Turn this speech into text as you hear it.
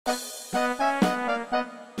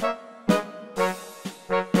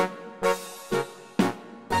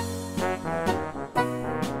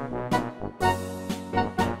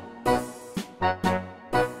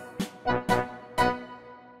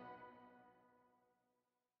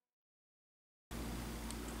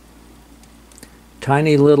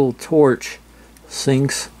tiny little torch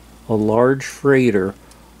sinks a large freighter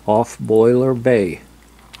off Boiler Bay.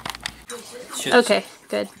 Okay,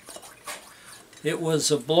 good. It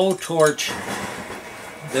was a blowtorch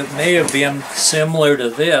that may have been similar to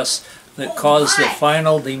this that caused the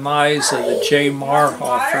final demise of the J.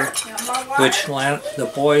 Marhoffer, which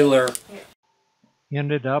the boiler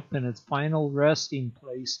ended up in its final resting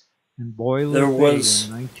place in Boiler Bay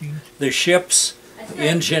in the ship's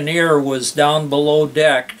engineer was down below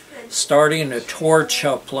deck starting a torch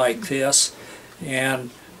up like this, and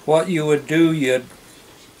what you would do, you'd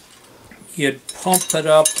pump it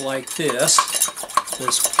up like this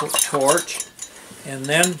torch, and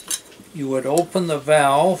then you would open the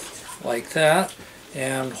valve like that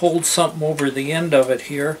and hold something over the end of it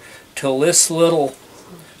here till this little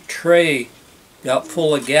tray got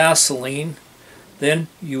full of gasoline. Then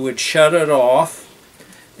you would shut it off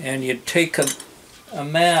and you'd take a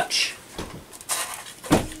match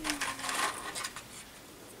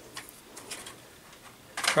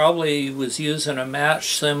probably was using a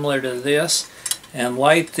match similar to this and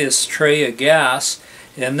light this tray of gas,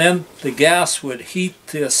 and then the gas would heat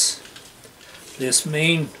this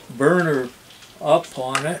main burner up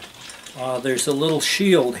on it. There's a little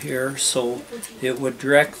shield here so it would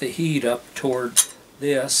direct the heat up toward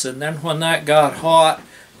this, and then when that got hot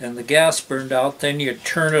and the gas burned out, then you'd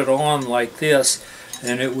turn it on like this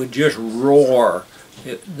and it would just roar.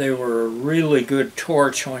 They were a really good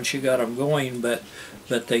torch once you got them going, but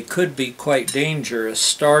they could be quite dangerous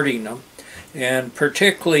starting them. And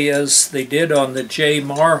particularly as they did on the J.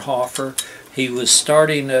 Marhoffer, he was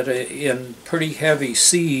starting it in pretty heavy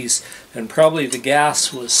seas, and probably the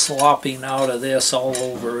gas was slopping out of this all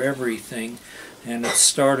over everything, and it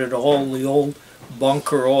started all the old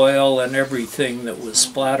bunker oil and everything that was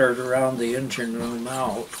splattered around the engine room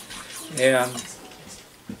out. And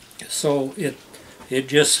so it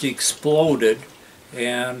just exploded,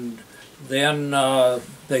 and then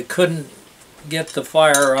they couldn't get the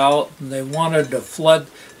fire out, and they wanted to flood.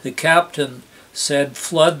 The captain said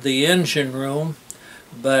flood the engine room,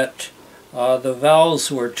 but the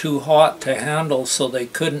valves were too hot to handle, so they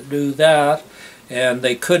couldn't do that, and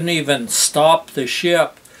they couldn't even stop the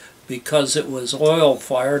ship because it was oil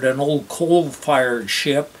fired. An old coal fired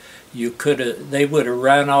ship, they would have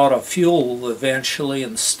ran out of fuel eventually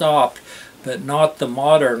and stopped, but not the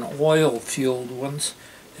modern oil fueled ones.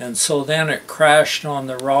 And so then it crashed on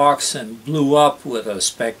the rocks and blew up with a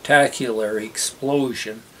spectacular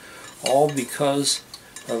explosion, all because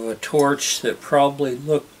of a torch that probably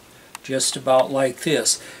looked just about like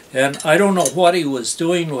this. And I don't know what he was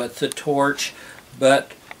doing with the torch,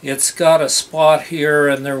 but it's got a spot here,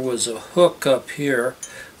 and there was a hook up here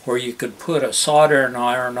where you could put a soldering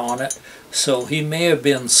iron on it. So he may have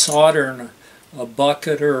been soldering a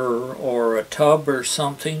bucket or a tub or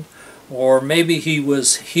something, or maybe he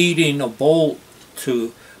was heating a bolt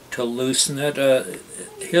to loosen it.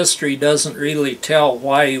 History doesn't really tell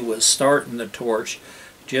why he was starting the torch,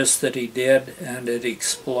 just that he did, and it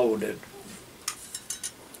exploded.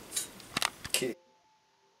 Okay.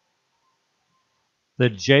 The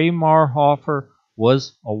J. Marhoffer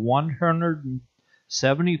was a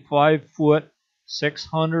 175-foot,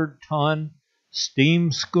 600-ton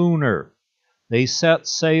steam schooner. They set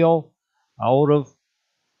sail out of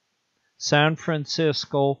San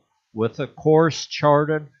Francisco with a course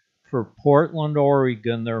charted for Portland,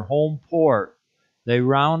 Oregon, their home port. They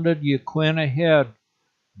rounded Yaquina Head,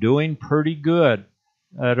 doing pretty good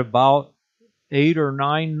at about 8 or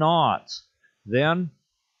 9 knots. Then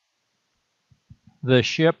the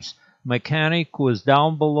ship's mechanic was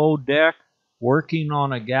down below deck working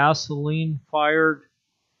on a gasoline-fired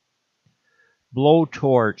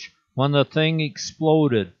blowtorch when the thing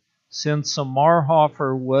exploded. Since the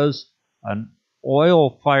Marhoffer was an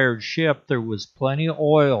oil-fired ship, there was plenty of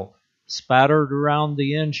oil spattered around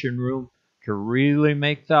the engine room to really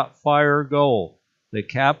make that fire go. The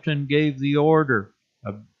captain gave the order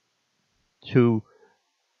to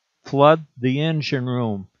flood the engine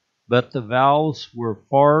room, but the valves were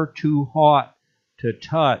far too hot to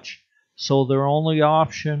touch, so their only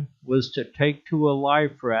option was to take to a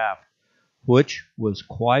life raft, which was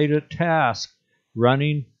quite a task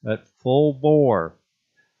running at full bore.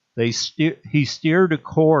 He steered a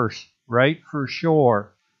course right for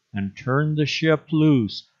shore and turned the ship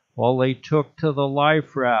loose while they took to the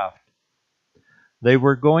life raft. They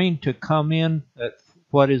were going to come in at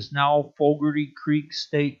what is now Fogarty Creek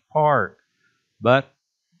State Park, but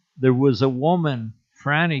there was a woman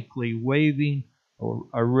frantically waving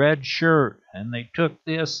a red shirt, and they took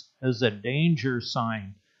this as a danger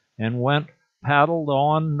sign and paddled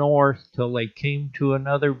on north till they came to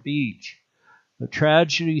another beach. A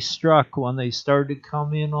tragedy struck when they started to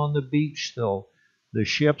come in on the beach, though. The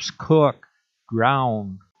ship's cook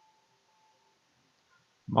drowned.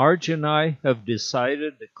 Marge and I have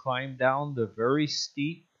decided to climb down the very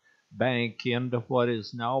steep bank into what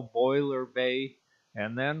is now Boiler Bay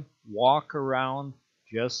and then walk around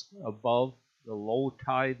just above the low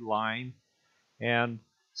tide line and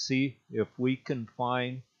see if we can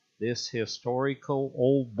find this historical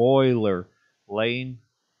old boiler laying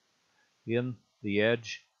in the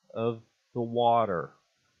edge of the water.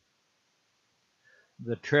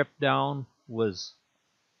 The trip down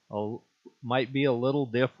might be a little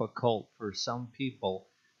difficult for some people,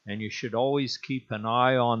 and you should always keep an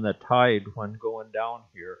eye on the tide when going down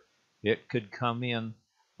here. It could come in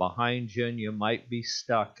behind you and you might be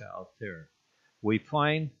stuck out there. We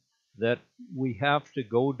find that we have to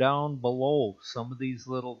go down below some of these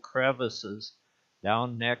little crevices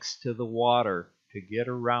down next to the water to get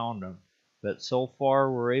around them. But so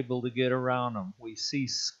far we're able to get around them. We see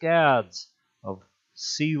scads of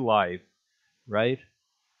sea life right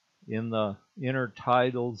in the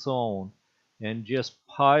intertidal zone, and just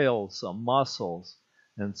piles of mussels,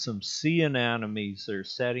 and some sea anemones are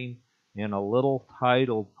sitting in a little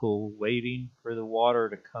tidal pool waiting for the water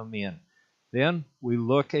to come in. Then we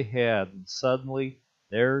look ahead, and suddenly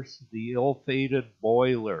there's the ill-fated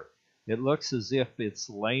boiler. It looks as if it's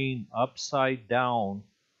laying upside down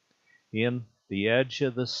in the edge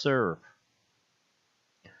of the surf.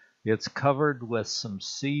 It's covered with some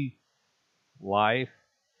sea life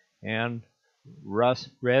and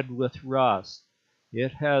red with rust.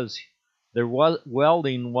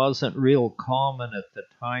 Welding wasn't real common at the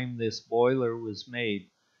time this boiler was made,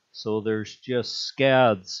 so there's just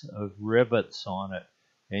scads of rivets on it,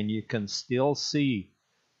 and you can still see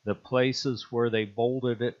the places where they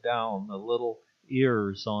bolted it down, the little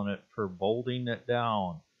ears on it for bolting it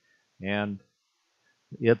down. And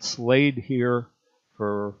it's laid here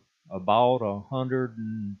for about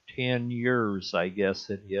 110 years, I guess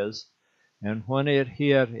it is. And when it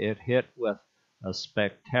hit with a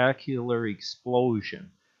spectacular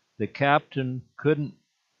explosion. The captain couldn't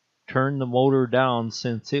turn the motor down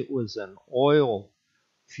since it was an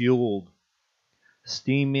oil-fueled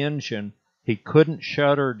steam engine. He couldn't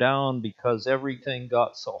shut her down because everything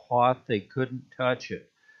got so hot they couldn't touch it.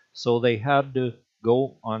 So they had to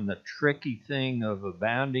go on the tricky thing of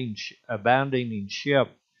abandoning ship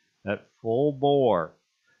at full bore.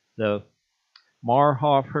 The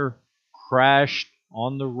Marhoffer crashed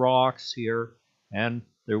on the rocks here, and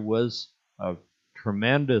there was a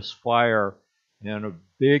tremendous fire and a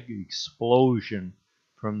big explosion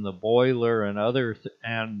from the boiler and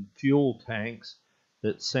and fuel tanks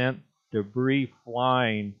that sent debris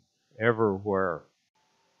flying everywhere.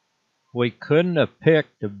 We couldn't have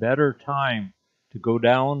picked a better time to go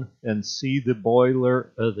down and see the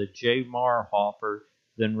boiler of the J. Marhoffer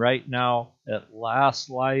than right now at last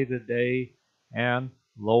light of day and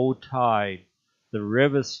low tide. The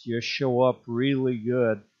rivets just show up really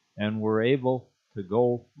good, and we're able to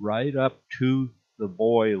go right up to the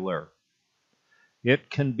boiler. It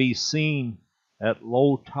can be seen at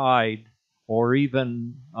low tide or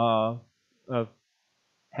even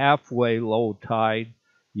halfway low tide.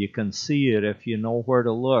 You can see it if you know where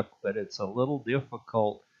to look, but it's a little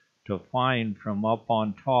difficult to find from up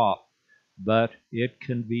on top, but it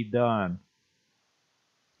can be done.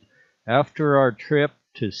 After our trip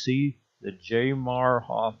to see the J.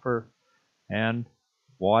 Marhoffer and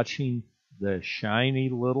watching the shiny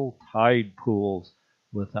little tide pools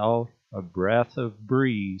without a breath of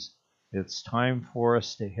breeze, it's time for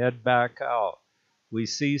us to head back out. We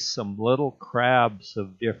see some little crabs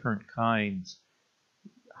of different kinds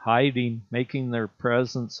hiding, making their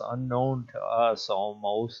presence unknown to us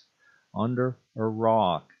almost, under a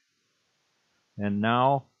rock. And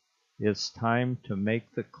now it's time to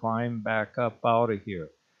make the climb back up out of here.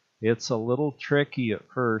 It's a little tricky at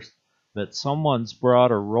first, but someone's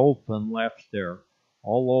brought a rope and left there.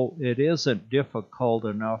 Although it isn't difficult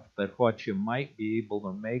enough, but what you might be able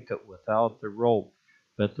to make it without the rope.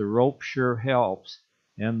 But the rope sure helps.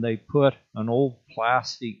 And they put an old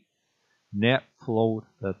plastic net float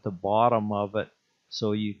at the bottom of it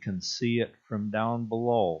so you can see it from down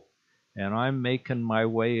below. And I'm making my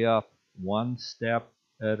way up one step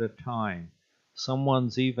at a time.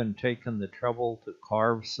 Someone's even taken the trouble to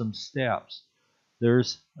carve some steps.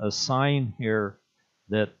 There's a sign here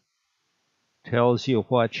that tells you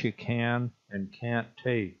what you can and can't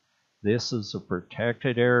take. This is a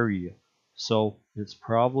protected area, so it's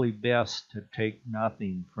probably best to take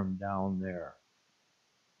nothing from down there.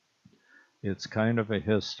 It's kind of a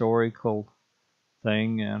historical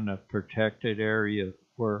thing and a protected area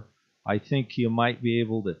where I think you might be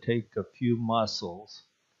able to take a few mussels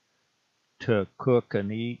to cook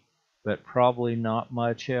and eat, but probably not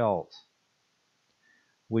much else.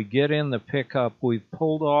 We get in the pickup. We've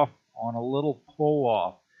pulled off on a little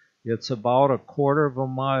pull-off. It's about a quarter of a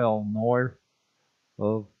mile north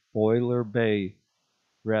of Boiler Bay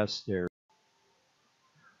rest area.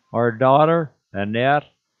 Our daughter, Annette,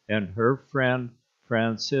 and her friend,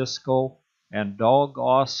 Francisco, and dog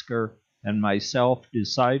Oscar, and myself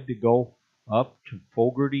decide to go up to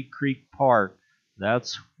Fogarty Creek Park.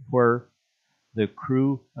 That's where the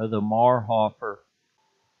crew of the Marhoffer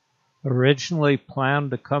originally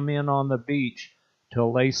planned to come in on the beach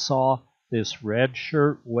till they saw this red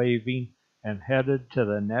shirt waving and headed to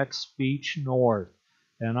the next beach north.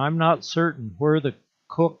 And I'm not certain where the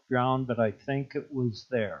cook drowned, but I think it was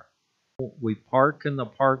there. We park in the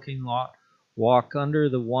parking lot, walk under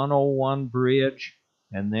the 101 bridge,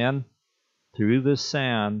 and then through the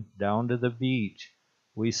sand down to the beach.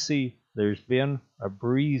 We see there's been a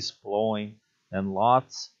breeze blowing, and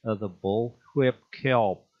lots of the bullwhip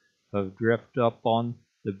kelp have drifted up on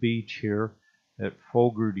the beach here at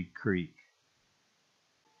Fogarty Creek.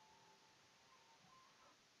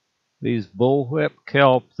 These bullwhip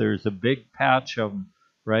kelp, there's a big patch of them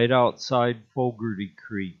right outside Fogarty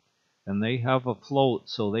Creek, and they have a float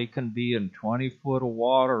so they can be in 20 foot of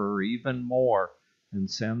water or even more and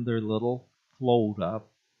send their little float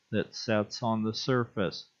up that sets on the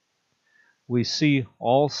surface. We see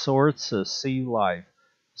all sorts of sea life,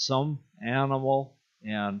 some animal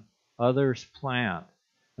and others plant,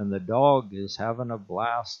 and the dog is having a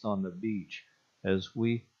blast on the beach as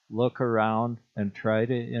we look around and try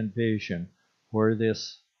to envision where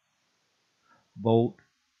this boat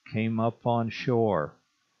came up on shore.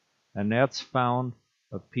 Annette's found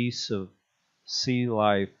a piece of sea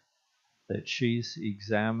life that she's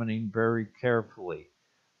examining very carefully.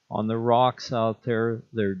 On the rocks out there,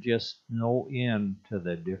 there's just no end to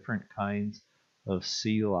the different kinds of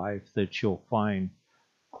sea life that you'll find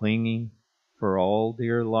clinging for all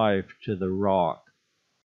dear life to the rock.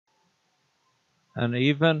 And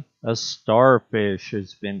even a starfish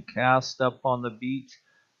has been cast up on the beach,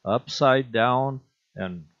 upside down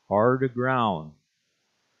and hard aground.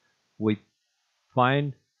 We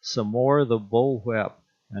find some more of the bullwhip,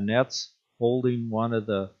 and that's holding one of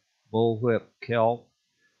the bullwhip kelp.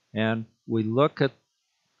 And we look at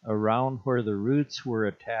around where the roots were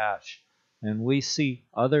attached, and we see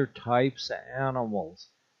other types of animals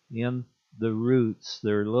in the roots.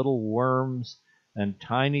 They're little worms and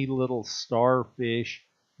tiny little starfish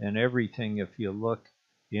and everything if you look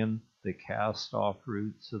in the cast-off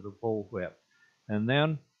roots of the bullwhip. And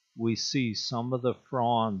then we see some of the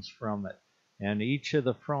fronds from it, and each of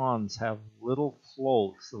the fronds have little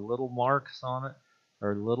floats. The little marks on it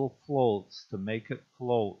are little floats to make it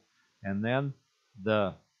float. And then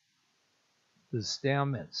the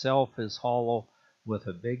stem itself is hollow with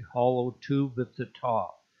a big hollow tube at the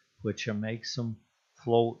top, which makes them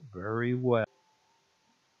float very well.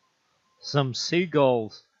 Some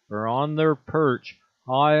seagulls are on their perch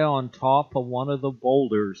high on top of one of the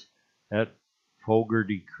boulders at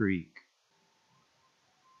Fogarty Creek.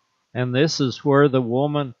 And this is where the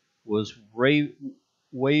woman was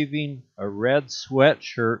waving a red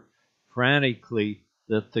sweatshirt frantically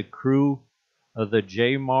that the crew of the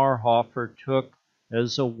J. Marhoffer took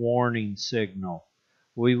as a warning signal.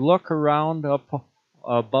 We look around up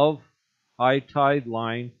above high tide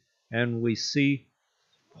line and we see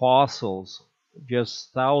fossils,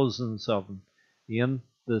 just thousands of them, in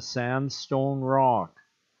the sandstone rock.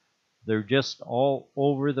 They're just all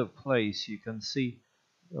over the place. You can see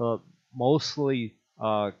mostly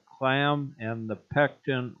clam and the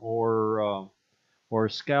pecten or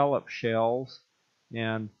scallop shells,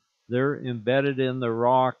 and they're embedded in the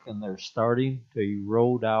rock and they're starting to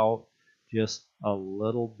erode out just a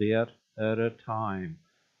little bit at a time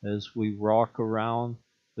as we walk around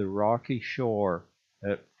the rocky shore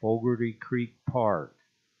at Fogarty Creek Park.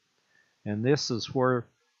 And this is where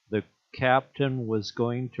the captain was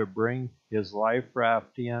going to bring his life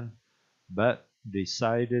raft in, but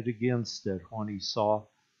decided against it when he saw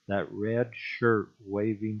that red shirt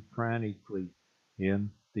waving frantically in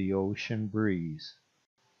the ocean breeze.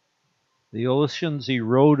 The ocean's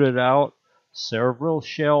eroded out several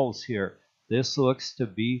shells here. This looks to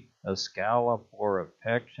be a scallop or a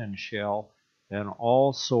pecten shell, and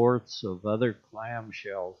all sorts of other clam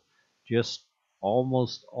shells just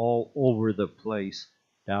almost all over the place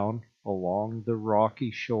down along the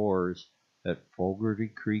rocky shores at Fogarty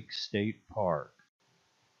Creek State Park.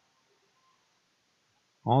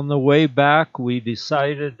 On the way back, we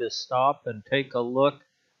decided to stop and take a look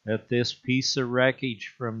at this piece of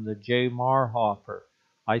wreckage from the J. Marhoffer.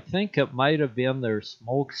 I think it might have been their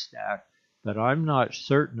smokestack, but I'm not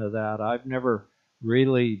certain of that. I've never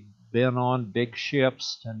really been on big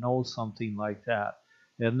ships to know something like that.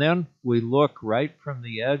 And then we look right from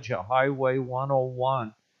the edge of Highway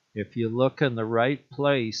 101. If you look in the right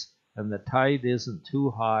place and the tide isn't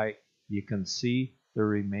too high, you can see the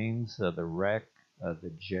remains of the wreck of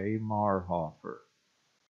the J. Marhoffer.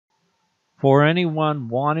 For anyone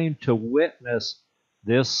wanting to witness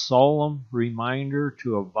this solemn reminder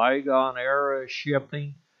to a bygone era of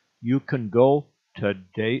shipping, you can go to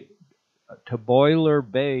Boiler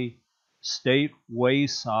Bay State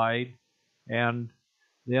Wayside and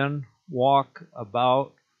then walk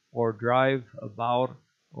about or drive about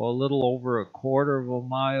a little over a quarter of a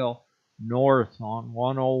mile north on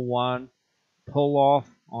 101, pull off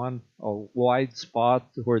on a wide spot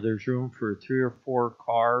where there's room for 3 or 4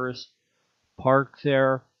 cars, park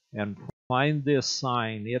there and find this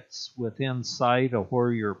sign. It's within sight of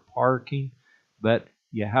where you're parking, but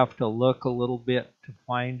you have to look a little bit to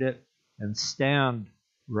find it, and stand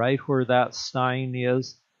right where that sign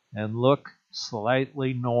is and look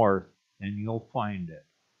slightly north and you'll find it.